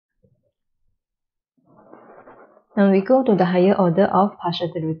Now we go to the higher order of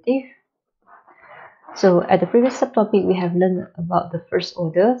partial derivative. So at the previous subtopic, we have learned about the first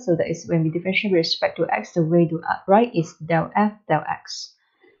order. So that is when we differentiate with respect to x, the way to write is del f del x.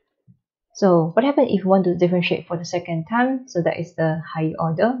 So what happens if we want to differentiate for the second time? So that is the higher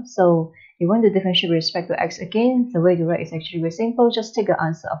order. So if you want to differentiate with respect to x again, the way to write is actually very simple. Just take the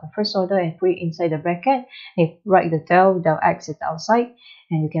answer of the first order and put it inside the bracket. And write the del x is outside,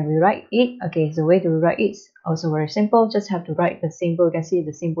 and you can rewrite it. Okay, so the way to rewrite it is also very simple. Just have to write the symbol. You can see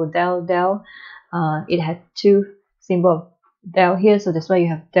the symbol del. It had two symbol del here, so that's why you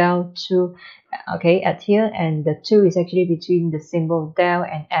have del 2 okay at here, and the 2 is actually between the symbol del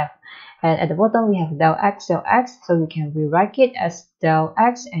and f. And at the bottom we have del x, so you can rewrite it as del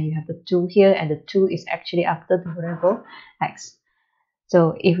x, and you have the 2 here, and the 2 is actually after the variable x.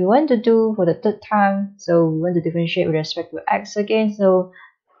 So if we want to do for the third time, so we want to differentiate with respect to x again, so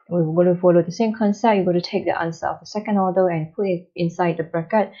we're going to follow the same concept. You're going to take the answer of the second order and put it inside the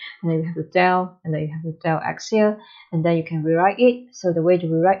bracket, and then you have the del, and then you have the del x here, and then you can rewrite it. So the way to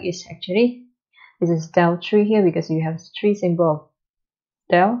rewrite is actually, this is del 3 here because you have 3 symbol of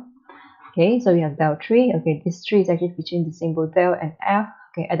del. Okay, so we have del 3. Okay, this 3 is actually between the symbol del and f.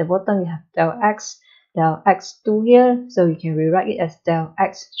 Okay, at the bottom you have del x2 here, so you can rewrite it as del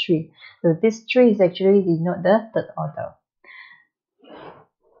x3. So this 3 is actually denote the third order.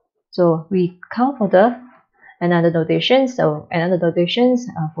 So we count for the another notation. So another notations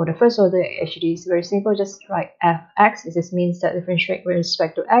for the first order actually is very simple. Just write fx. This means that differentiate with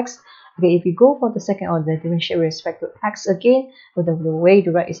respect to x. Okay, if you go for the second order, differentiate with respect to x again, so the way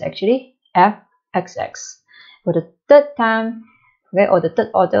to write is actually fxx. For the third time, okay, or the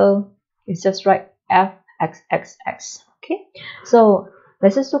third order, it's just write fxxx. Okay, so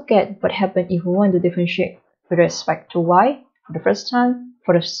let's just look at what happens if we want to differentiate with respect to y for the first time,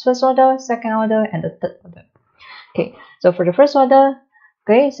 for the first order, second order, and the third order. Okay, so for the first order,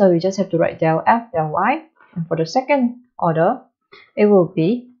 okay, so we just have to write del f del y, and for the second order, it will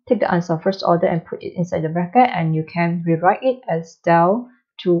be take the answer of first order and put it inside the bracket, and you can rewrite it as del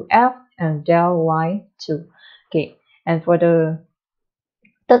 2f and del y2. Okay, and for the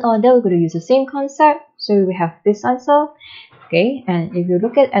third order, we're going to use the same concept. So we have this answer. Okay, and if you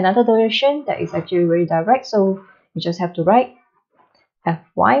look at another direction, that is actually very direct. So you just have to write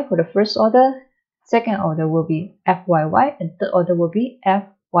fy for the first order, second order will be fyy, and third order will be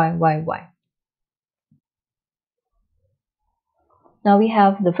fyyyy. Now we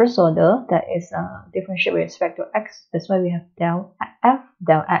have the first order, that is differentiate with respect to x. That's why we have del f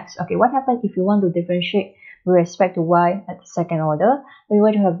del x. Okay, what happens if you want to differentiate with respect to y at the second order? Then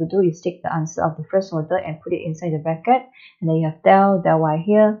what you have to do is take the answer of the first order and put it inside the bracket, and then you have del y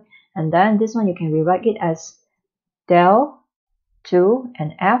here, and then this one you can rewrite it as del 2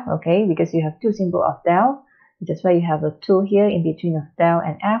 and f, okay, because you have two symbol of del. That's why you have a 2 here in between of del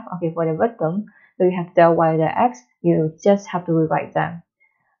and f. Okay, for the bottom, so you have del y del x, you just have to rewrite them.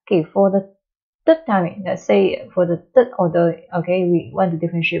 Okay, for the third time, let's say for the third order, okay, we want to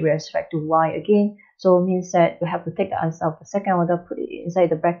differentiate with respect to y again, so it means that we have to take the answer of the second order, put it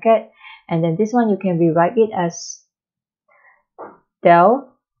inside the bracket, and then this one you can rewrite it as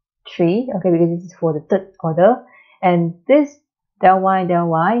del 3, okay, because this is for the third order, and this del y,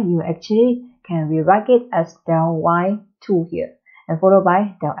 you actually can rewrite it as del y2 here, and followed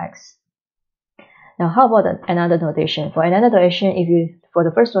by del x. Now, how about another notation? For another notation, if you for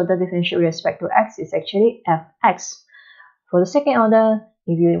the first order differentiate with respect to x, is actually fx. For the second order,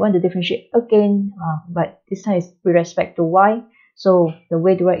 if you want to differentiate again, but this time is with respect to y, so the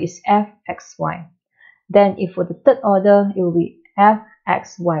way to write is fxy. Then, if for the third order, it will be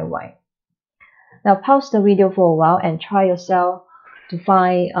fxyy. Now, pause the video for a while and try yourself to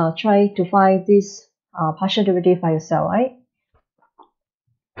find this partial derivative by yourself, right?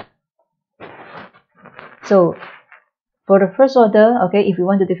 So for the first order, okay, if you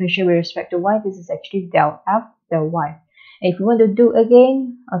want to differentiate with respect to y, this is actually del f del y. And if you want to do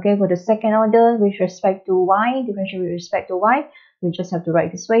again, okay, for the second order with respect to y, differentiate with respect to y, you just have to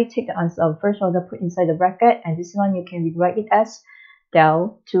write this way. Take the answer of first order, put inside the bracket, and this one you can rewrite it as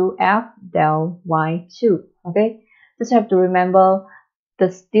del 2f del y2. Okay, just have to remember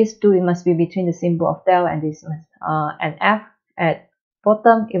these two, it must be between the symbol of del and this and f at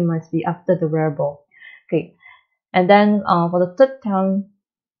bottom, it must be after the variable. Okay, and then for the third time,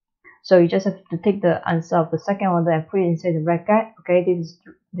 so you just have to take the answer of the second order and put it inside the bracket. Okay, this is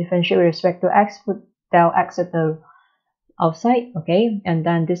differentiate with respect to x, put del x at the outside. Okay, and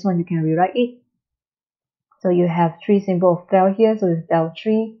then this one you can rewrite it. So you have three symbol of del here, so it's del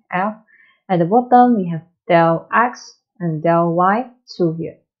 3f. At the bottom, we have del x and del y2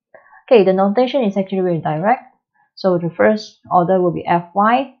 here. Okay, the notation is actually very direct. So the first order will be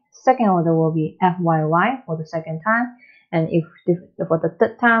fy, second order will be fyy for the second time, and if for the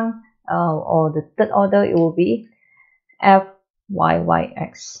third time or the third order, it will be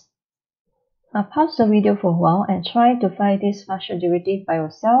fyyx. Now pause the video for a while and try to find this partial derivative by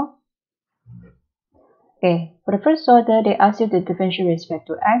yourself. Okay, for the first order, they ask you to differentiate with respect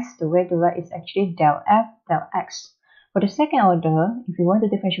to x. The way to write is actually del f del x. For the second order, if you want to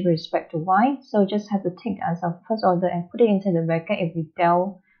differentiate with respect to y, so just have to take the answer of the first order and put it into the bracket. It will be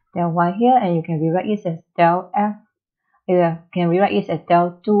del y here, and you can rewrite it as del f. You can rewrite it as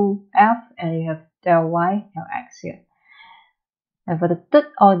del 2f, and you have del y del x here. And for the third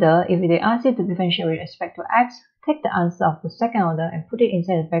order, if they ask you to differentiate with respect to x, take the answer of the second order and put it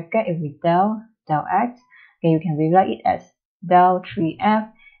inside the bracket. It will be del x. Okay, you can rewrite it as del 3f.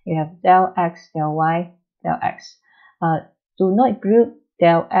 You have del x del y del x. Do not group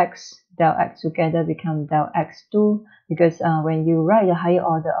del x together become del x2, because when you write the higher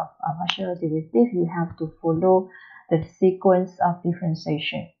order of a partial derivative, you have to follow the sequence of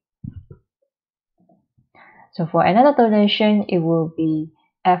differentiation. So for another notation, it will be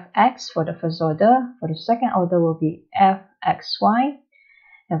fx for the first order. For the second order will be fxy.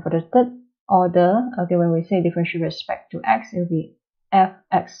 And for the third order, okay, when we say differentiate with respect to x, it will be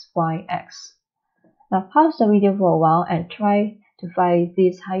fxyx. Now pause the video for a while and try to find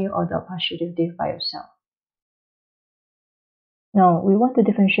this higher order partial derivative by yourself. Now we want to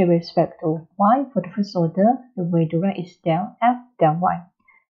differentiate with respect to y. For the first order, the way to write is del f del y.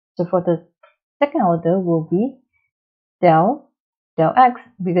 So for the second order will be del x,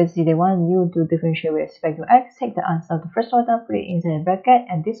 because they want you to differentiate with respect to x. Take the answer of the first order, put it inside the bracket,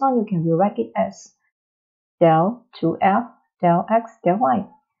 and this one you can rewrite it as del 2f del x del y.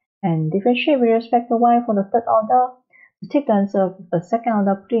 And differentiate with respect to y for the third order. So take the answer of the second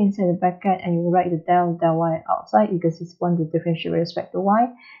order, put it inside the bracket, and you write the del y outside because it's want to differentiate with respect to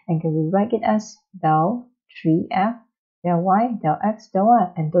y, and can rewrite it as del 3f del y del x del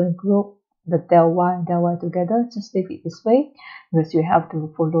y. And don't group the del y together, just leave it this way because you have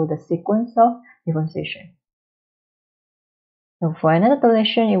to follow the sequence of differentiation. So for another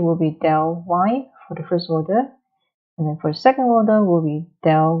notation, it will be del y for the first order, and then for the second order will be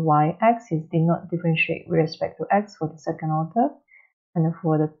del yx. It did not differentiate with respect to x for the second order. And then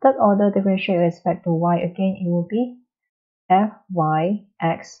for the third order, differentiate with respect to y again, it will be fyxy.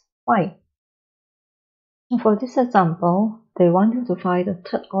 For this example, they want you to find the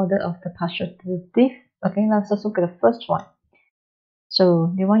third order of the partial derivative. Okay, let's just look at the first one.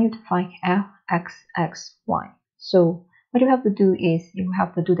 So they want you to find fxxy. So what you have to do is you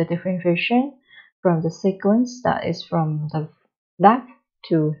have to do the differentiation from the sequence that is from the left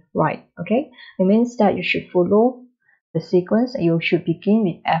to right. Okay, it means that you should follow the sequence. You should begin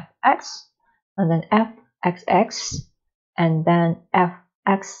with fx, and then fxx, and then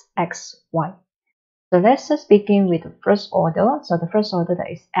fxxy. So let's just begin with the first order. So the first order,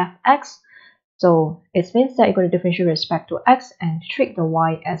 that is fx. So it means that you're going to differentiate with respect to x and treat the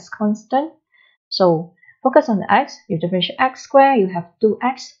y as constant. So focus on the x. You differentiate x squared, you have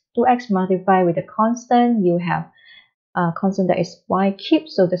 2x. 2x multiplied with the constant, you have a constant that is y cubed.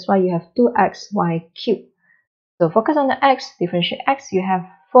 So that's why you have 2x y cubed. So focus on the x, differentiate x, you have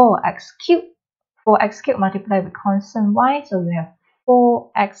 4x cubed. 4x cubed multiplied with constant y, so you have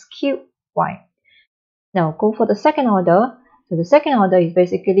 4x cubed y. Now go for the second order. So the second order is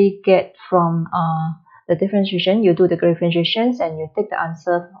basically get from the differentiation. You do the differentiations and you take the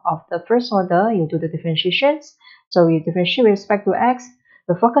answer of the first order. You do the differentiations. So you differentiate with respect to x.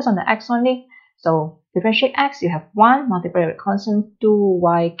 So focus on the x only. So differentiate x. You have 1 multiplied with constant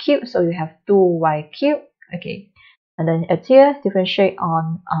 2y cubed. So you have 2y cubed. Okay. And then at here, differentiate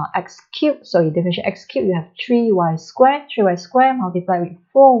on x cubed. So you differentiate x cubed. You have 3y squared. 3y squared multiplied with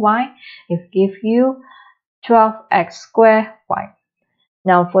 4y. It gives you 12x squared y.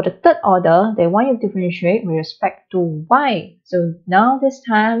 Now for the third order, they want you to differentiate with respect to y. So now this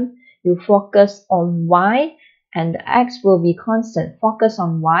time you focus on y and the x will be constant. Focus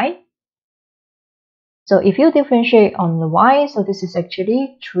on y. So if you differentiate on the y, so this is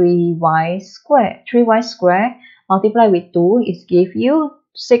actually 3y squared. 3y squared multiplied with 2 is give you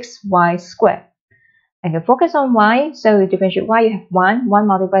 6y squared. And you focus on y, so you differentiate y, you have 1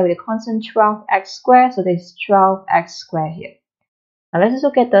 multiplied with a constant 12x squared, so there's 12x squared here. Now let's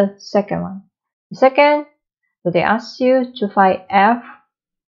look at the second one. The second, so they ask you to find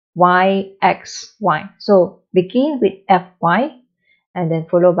fyxy. So begin with fy, and then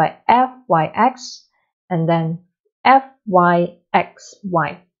followed by fyx, and then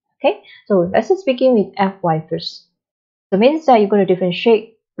fyxy. Okay, so let's just begin with fy first. So it means that you're going to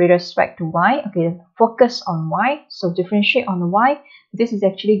differentiate with respect to y. Okay, focus on y. So differentiate on the y. This is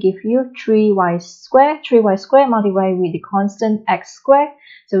actually give you 3y squared. 3y squared multiplied with the constant x squared.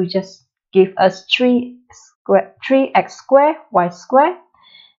 So just give us 3x squared y squared.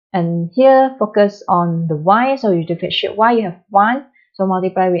 And here focus on the y. So you differentiate y, you have 1. So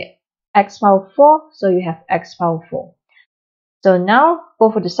multiply with x power 4. So you have x power 4. So now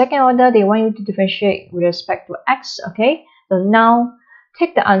go for the second order. They want you to differentiate with respect to x. Okay. So now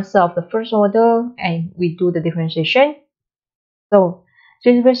take the answer of the first order and we do the differentiation. So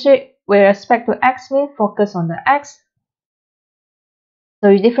to differentiate with respect to x means focus on the x. So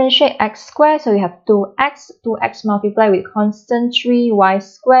you differentiate x squared, so you have 2x multiplied with constant 3y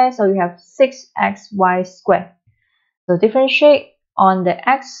squared, so you have 6xy squared. So differentiate on the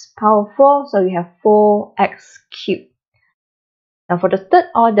x power 4, so you have 4x cubed. Now for the third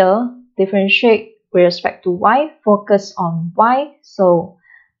order, differentiate with respect to y, focus on y. So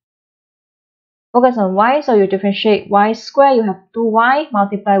focus on y, so you differentiate y squared, you have 2y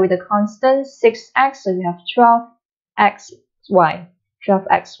multiplied with the constant 6x, so you have 12xy.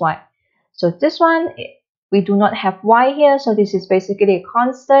 12xy. So this one, we do not have y here, so this is basically a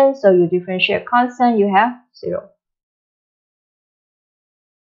constant. So you differentiate a constant, you have 0.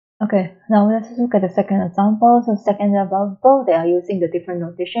 Okay, now let's look at the second example. So second example, they are using the different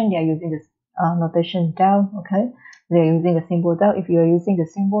notation. They are using this notation del. Okay, they are using the symbol del. If you are using the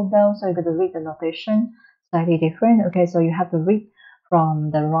symbol del, so you're going to read the notation slightly different. Okay, so you have to read from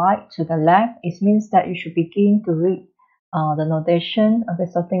the right to the left. It means that you should begin to read the notation, okay,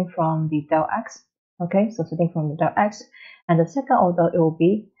 starting from the del x. Okay, so starting from the del x, and the second order it will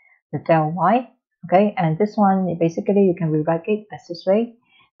be the del y. Okay, and this one basically you can rewrite it as this way.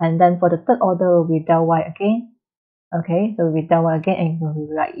 And then for the third order will be del y again. Okay, so with del y again and we'll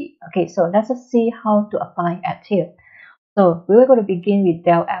rewrite it. Okay, so let's just see how to apply it here. So we're going to begin with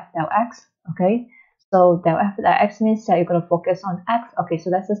del f del x. Okay, so del f del x means that you're going to focus on x. Okay,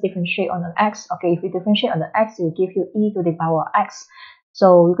 so let's just differentiate on the x. Okay, if you differentiate on the x, it will give you e to the power x.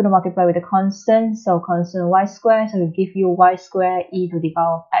 So we're going to multiply with the constant. So constant y squared, so it will give you y squared e to the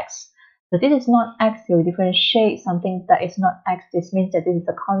power of x. So this is not x, you differentiate something that is not x. This means that this is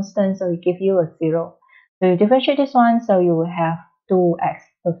a constant, so we give you a 0. So you differentiate this one, so you will have 2x.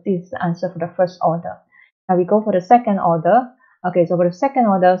 So this is the answer for the first order. Now we go for the second order. Okay, so for the second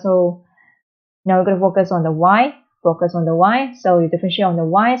order, so now we're going to focus on the y. Focus on the y. So you differentiate on the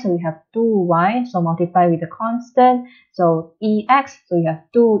y, so you have 2y. So multiply with the constant. So ex, so you have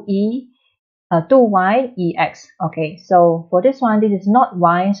 2y ex. Okay, so for this one, this is not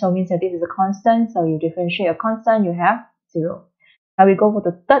y, so it means that this is a constant. So you differentiate a constant, you have 0. Now we go for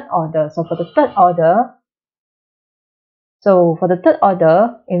the third order. So for the third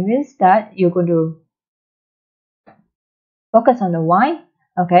order, it means that you're going to focus on the y.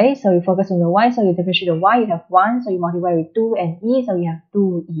 Okay, so you focus on the y, so you differentiate the y, you have 1, so you multiply with 2 and e, so you have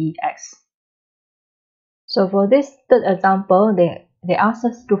 2ex. So for this third example, they ask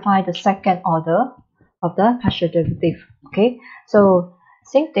us to find the second order of the partial derivative. Okay, so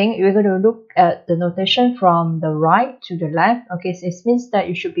same thing, we're going to look at the notation from the right to the left. Okay, so it means that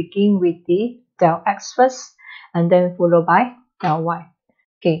you should begin with the del x first and then followed by del y.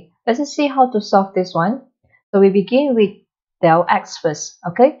 Okay, let's just see how to solve this one. So we begin with del x first.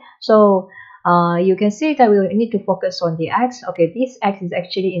 Okay, so you can see that we need to focus on the x. Okay, this x is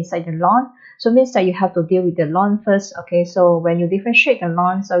actually inside the ln, so it means that you have to deal with the ln first. Okay, so when you differentiate the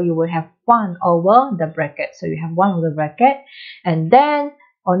ln, so you will have 1 over the bracket. So you have 1 over the bracket, and then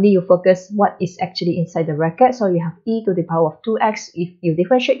only you focus what is actually inside the bracket. So you have e to the power of 2x. If you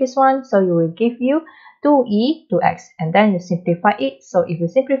differentiate this one, so you will give you 2e to x, and then you simplify it. So if you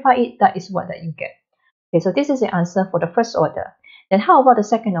simplify it, that is what that you get. Okay, so this is the answer for the first order. Then how about the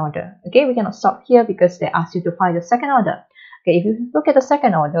second order? Okay, we cannot stop here because they ask you to find the second order. Okay, if you look at the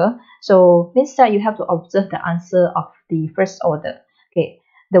second order, so means that you have to observe the answer of the first order. Okay,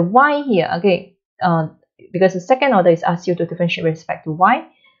 the y here, okay, because the second order is asked you to differentiate with respect to y.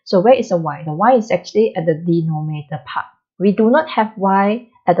 So where is the y? The y is actually at the denominator part. We do not have y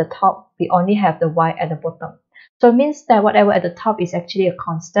at the top, we only have the y at the bottom. So it means that whatever at the top is actually a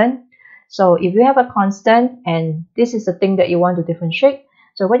constant. So if you have a constant and this is the thing that you want to differentiate,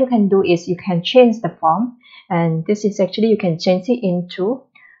 so what you can do is you can change the form, and this is actually you can change it into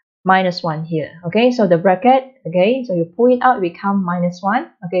 -1 here. Okay, so the bracket, okay, so you pull it out, it become -1.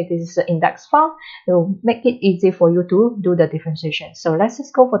 Okay, this is the index form. It will make it easy for you to do the differentiation. So let's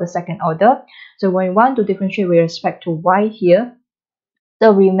just go for the second order. So when you want to differentiate with respect to y here,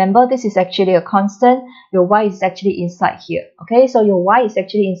 so remember, this is actually a constant. Your y is actually inside here. Okay, so your y is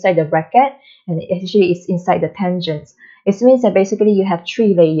actually inside the bracket, and it actually is inside the tangents. It means that basically you have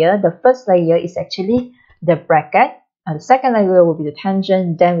 3 layers. The first layer is actually the bracket, and the second layer will be the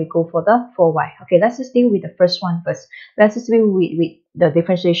tangent. Then we go for the 4y. Okay, let's just deal with the first one first. Let's just deal with the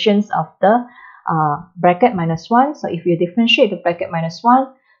differentiations of the bracket minus 1. So if you differentiate the bracket minus 1,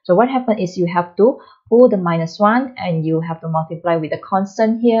 so what happens is you have to pull the minus 1 and you have to multiply with the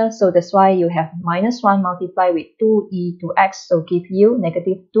constant here. So that's why you have minus 1 multiplied with 2e to x, so give you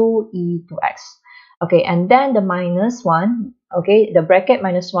negative 2e to x. Okay, and then the minus 1, okay, the bracket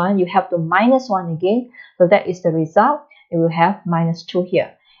minus 1, you have to minus 1 again. So that is the result. You will have minus 2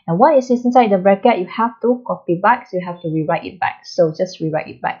 here. And what is inside the bracket, you have to copy back, so you have to rewrite it back. So just rewrite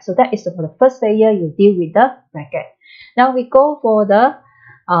it back. So that is for the first layer, you deal with the bracket. Now we go for the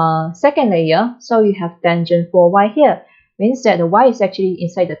second layer. So you have tangent 4y here. Means that the y is actually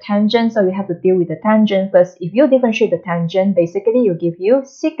inside the tangent, so you have to deal with the tangent first. If you differentiate the tangent, basically you give you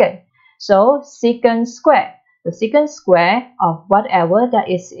secant. So secant square. The secant square of whatever that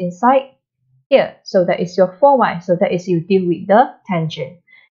is inside here. So that is your 4y. So that is you deal with the tangent.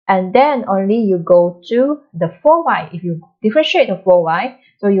 And then only you go to the 4y. If you differentiate the 4y,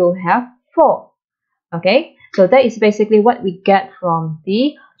 so you have 4. Okay, so that is basically what we get from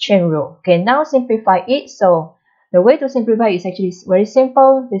the chain rule. Okay, now simplify it. So the way to simplify is actually very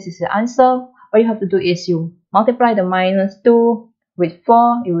simple. This is the answer. What you have to do is you multiply the minus 2 with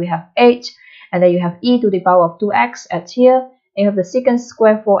 4, you will have 8. And then you have e to the power of 2x at here. And you have the secant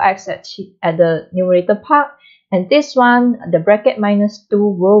square 4x at the numerator part. And this one, the bracket minus 2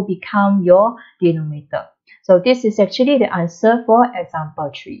 will become your denominator. So this is actually the answer for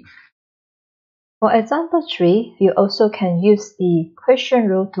example 3. For example 3, you also can use the question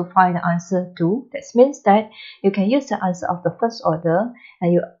rule to find the answer too. That means that you can use the answer of the first order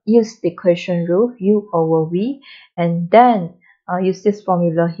and you use the question rule u over v, and then use this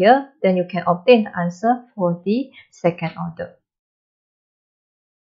formula here. Then you can obtain the answer for the second order.